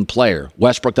a winning player.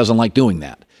 Westbrook doesn't like doing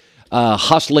that.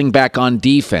 Hustling back on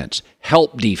defense,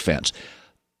 help defense.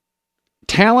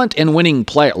 Talent and winning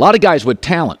player. A lot of guys with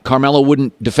talent. Carmelo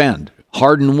wouldn't defend.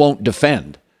 Harden won't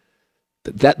defend.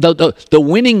 That the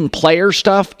winning player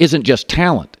stuff isn't just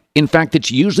talent. In fact, it's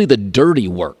usually the dirty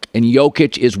work. And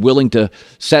Jokic is willing to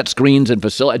set screens and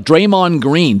facilitate. Draymond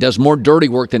Green does more dirty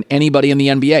work than anybody in the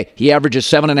NBA. He averages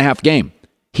 7.5 games.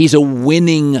 He's a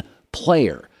winning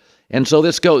player. And so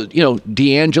this goes,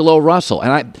 D'Angelo Russell.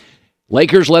 And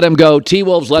Lakers let him go.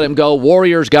 T-Wolves let him go.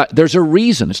 Warriors there's a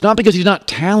reason. It's not because he's not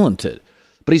talented,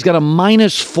 but he's got a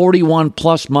 -41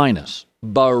 plus-minus.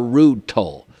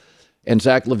 Brutal. And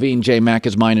Zach LaVine, J-Mac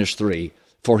is -3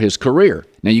 for his career.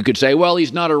 Now, you could say, well,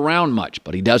 he's not around much,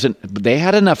 but he doesn't. But they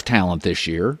had enough talent this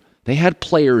year. They had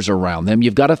players around them.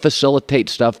 You've got to facilitate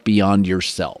stuff beyond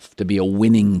yourself to be a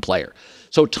winning player.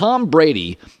 So Tom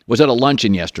Brady was at a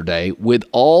luncheon yesterday with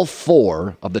all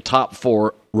 4 of the top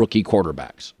 4 rookie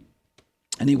quarterbacks.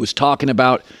 And he was talking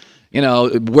about,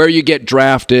 where you get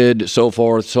drafted, so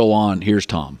forth, so on. Here's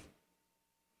Tom.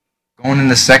 Going in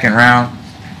the second round,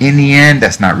 in the end,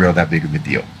 that's not that big of a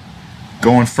deal.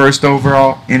 Going first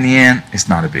overall, in the end, it's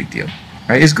not a big deal.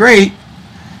 Right? It's great.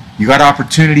 You got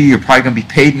opportunity. You're probably going to be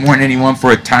paid more than anyone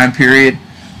for a time period.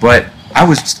 But I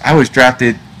was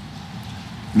drafted,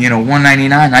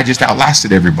 199. I just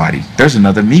outlasted everybody. There's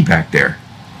another me back there,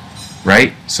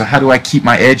 right? So how do I keep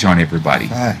my edge on everybody?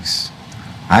 Nice.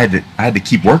 I had to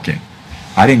keep working.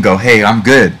 I didn't go, hey, I'm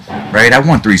good, right? I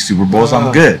won 3 Super Bowls.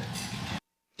 I'm good.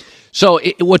 So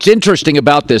what's interesting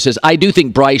about this is I do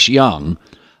think Bryce Young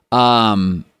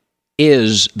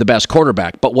is the best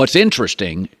quarterback. But what's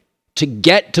interesting, to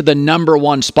get to the number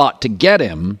 1 spot to get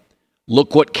him,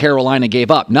 look what Carolina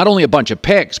gave up. Not only a bunch of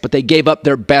picks, but they gave up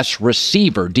their best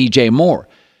receiver, DJ Moore.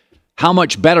 How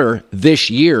much better this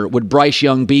year would Bryce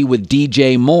Young be with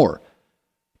DJ Moore?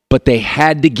 But they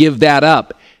had to give that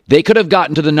up. They could have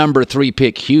gotten to the number 3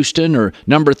 pick, Houston, or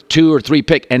number 2 or 3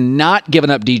 pick, and not given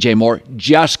up DJ Moore,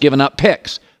 just given up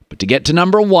picks. But to get to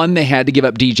number 1, they had to give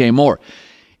up DJ Moore.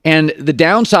 And the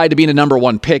downside to being a number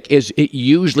 1 pick is it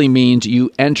usually means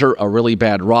you enter a really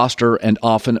bad roster and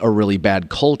often a really bad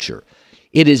culture.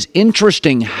 It is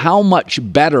interesting how much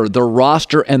better the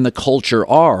roster and the culture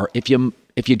are if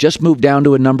you just move down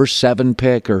to a number 7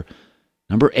 pick or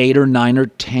number 8 or 9 or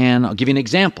 10. I'll give you an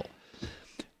example.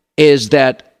 Is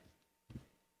that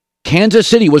Kansas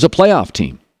City was a playoff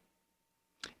team.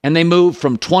 And they moved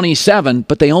from 27,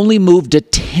 but they only moved to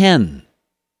 10.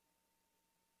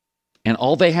 And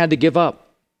all they had to give up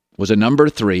was a number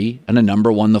 3 and a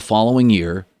number 1 the following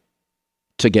year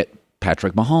to get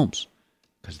Patrick Mahomes,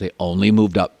 because they only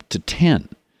moved up to 10.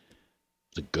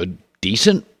 It's a good,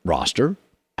 decent roster,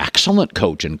 excellent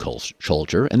coach and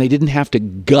culture, and they didn't have to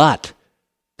gut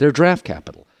their draft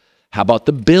capital. How about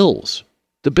the Bills?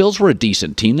 The Bills were a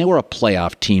decent team. They were a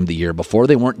playoff team the year before.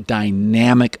 They weren't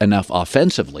dynamic enough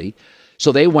offensively,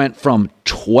 so they went from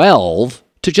 12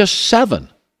 to just 7.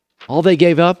 All they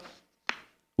gave up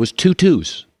was 2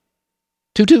 twos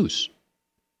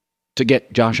to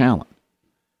get Josh Allen.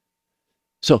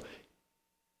 So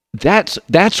that's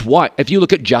why, if you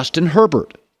look at Justin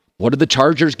Herbert, what did the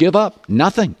Chargers give up?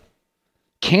 Nothing.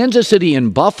 Kansas City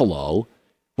and Buffalo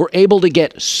were able to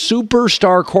get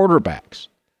superstar quarterbacks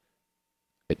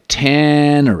at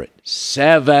 10 or at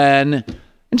 7.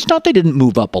 It's not they didn't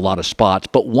move up a lot of spots,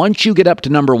 but once you get up to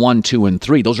number 1, 2, and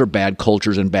 3, those are bad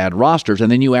cultures and bad rosters, and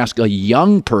then you ask a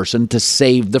young person to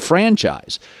save the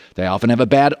franchise. They often have a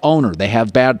bad owner. They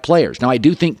have bad players. Now, I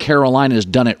do think Carolina has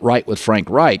done it right with Frank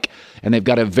Reich, and they've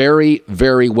got a very,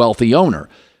 very wealthy owner.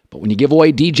 But when you give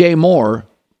away DJ Moore,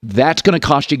 that's going to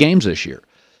cost you games this year.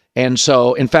 And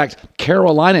so, in fact,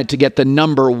 Carolina, to get the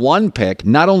number 1 pick,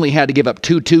 not only had to give up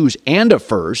 2 twos and a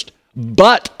first,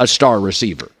 but a star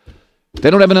receiver. They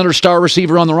don't have another star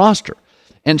receiver on the roster.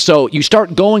 And so you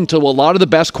start going to a lot of the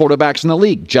best quarterbacks in the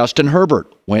league. Justin Herbert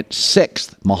went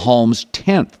 6th. Mahomes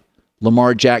 10th.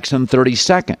 Lamar Jackson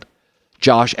 32nd.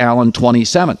 Josh Allen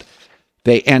 27th.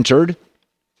 They entered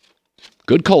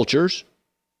good cultures,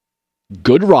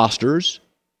 good rosters,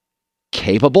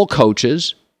 capable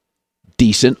coaches,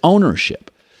 decent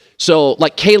ownership. So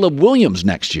like Caleb Williams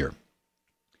next year.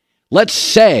 Let's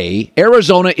say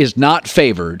Arizona is not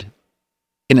favored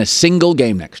in a single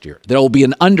game next year. There will be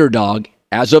an underdog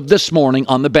as of this morning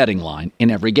on the betting line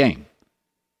in every game.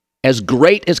 As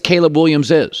great as Caleb Williams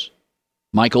is,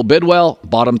 Michael Bidwell,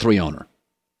 bottom 3 owner.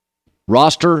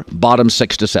 Roster, bottom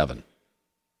 6 to 7.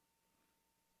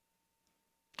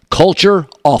 Culture,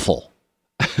 awful.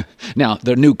 Now,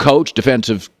 their new coach,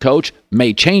 defensive coach,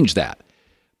 may change that.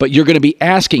 But you're going to be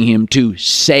asking him to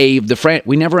save the franchise.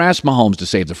 We never asked Mahomes to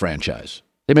save the franchise.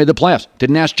 They made the playoffs.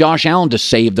 Didn't ask Josh Allen to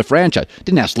save the franchise.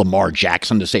 Didn't ask Lamar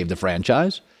Jackson to save the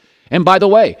franchise. And by the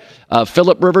way,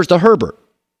 Phillip Rivers to Herbert.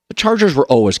 The Chargers were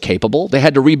always capable. They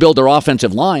had to rebuild their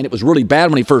offensive line. It was really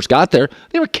bad when he first got there.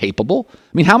 They were capable. I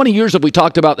mean, how many years have we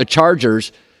talked about the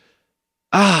Chargers?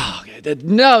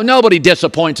 No, nobody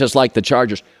disappoints us like the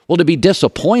Chargers. Well, to be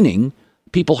disappointing,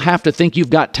 people have to think you've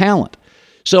got talent.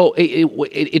 So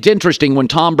it's interesting when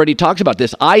Tom Brady talks about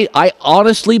this. I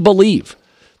honestly believe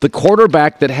the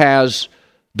quarterback that has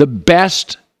the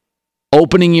best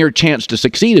opening year chance to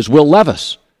succeed is Will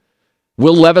Levis.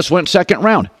 Will Levis went 2nd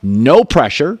round. No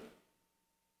pressure.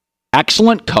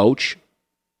 Excellent coach.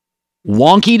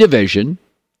 wonky division,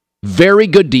 very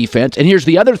good defense. And here's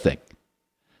the other thing.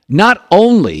 Not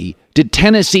only did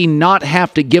Tennessee not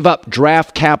have to give up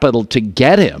draft capital to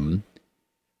get him,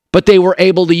 but they were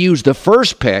able to use the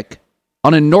first pick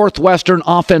on a Northwestern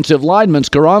offensive lineman,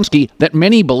 Skoronski, that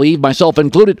many believe, myself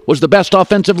included, was the best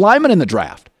offensive lineman in the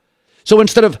draft. So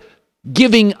instead of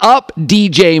giving up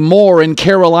DJ Moore in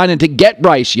Carolina to get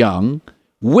Bryce Young,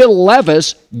 Will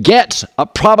Levis gets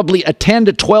probably a 10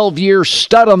 to 12-year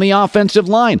stud on the offensive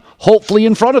line, hopefully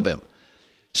in front of him.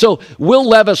 So Will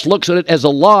Levis looks at it as a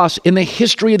loss in the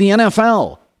history of the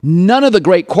NFL. None of the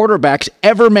great quarterbacks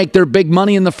ever make their big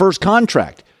money in the first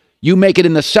contract. You make it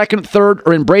in the second, third,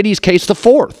 or in Brady's case, the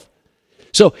fourth.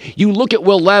 So you look at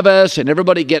Will Levis and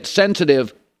everybody gets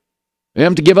sensitive. You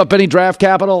have to give up any draft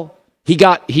capital. He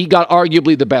got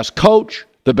arguably the best coach,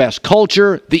 the best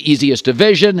culture, the easiest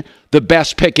division, the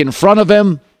best pick in front of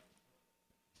him.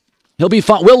 He'll be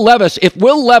fine. Will Levis, if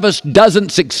Will Levis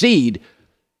doesn't succeed,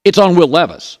 it's on Will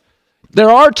Levis. There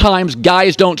are times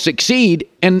guys don't succeed,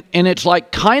 and it's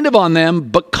like kind of on them,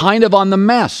 but kind of on the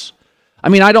mess. I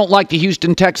mean, I don't like the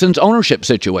Houston Texans ownership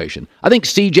situation. I think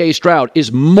C.J. Stroud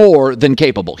is more than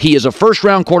capable. He is a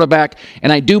first-round quarterback,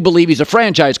 and I do believe he's a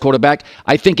franchise quarterback.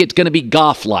 I think it's going to be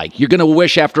Goff-like. You're going to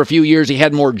wish after a few years he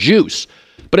had more juice.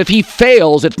 But if he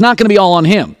fails, it's not going to be all on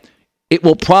him. It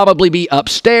will probably be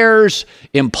upstairs,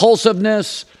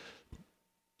 impulsiveness,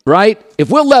 right?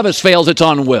 If Will Levis fails, it's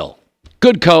on Will.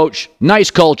 Good coach,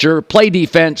 nice culture, play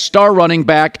defense, star running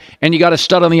back, and you got a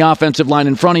stud on the offensive line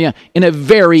in front of you in a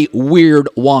very weird,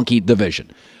 wonky division.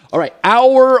 All right,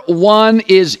 hour one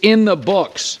is in the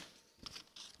books.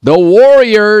 The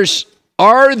Warriors,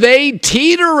 are they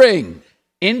teetering?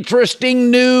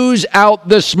 Interesting news out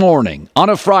this morning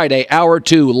on a Friday, hour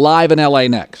two, live in LA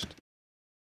next.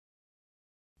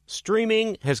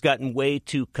 Streaming has gotten way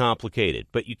too complicated,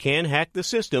 but you can hack the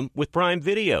system with Prime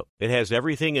Video. It has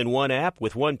everything in one app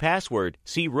with one password.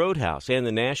 See Roadhouse and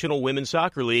the National Women's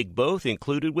Soccer League both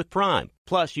included with Prime.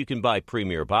 Plus, you can buy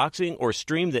Premier Boxing or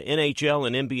stream the NHL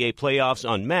and NBA playoffs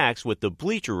on Max with the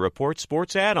Bleacher Report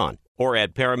Sports add-on. Or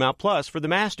add Paramount Plus for the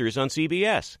Masters on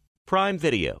CBS. Prime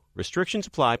Video. Restrictions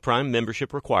apply. Prime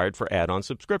membership required for add-on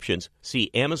subscriptions.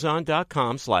 See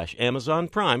Amazon.com/Amazon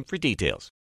Prime for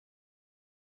details.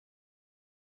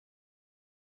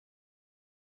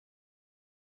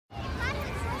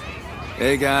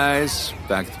 Hey guys,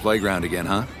 back at the playground again,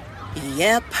 huh?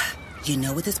 Yep. You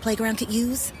know what this playground could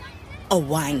use? A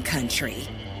wine country.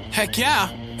 Heck yeah,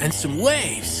 and some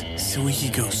waves, so we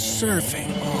could go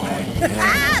surfing. Oh,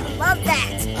 yeah. Love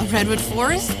that. A redwood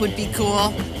forest would be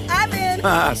cool. I'm in.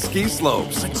 Ski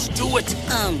slopes. Let's do it.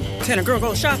 Can a girl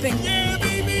go shopping? Yeah,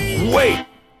 baby. Wait.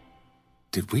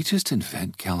 Did we just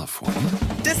invent California?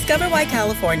 Discover why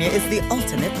California is the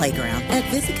ultimate playground at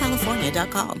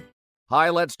visitcalifornia.com. Hi,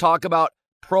 let's talk about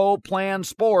Pro Plan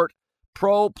Sport.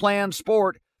 Pro Plan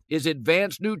Sport is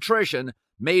advanced nutrition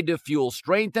made to fuel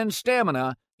strength and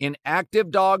stamina in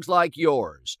active dogs like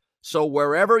yours. So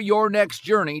wherever your next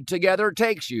journey together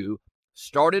takes you,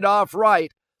 start it off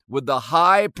right with the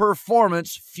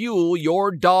high-performance fuel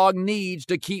your dog needs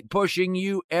to keep pushing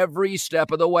you every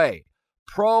step of the way.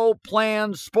 Pro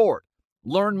Plan Sport.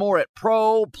 Learn more at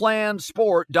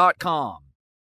ProPlansport.com.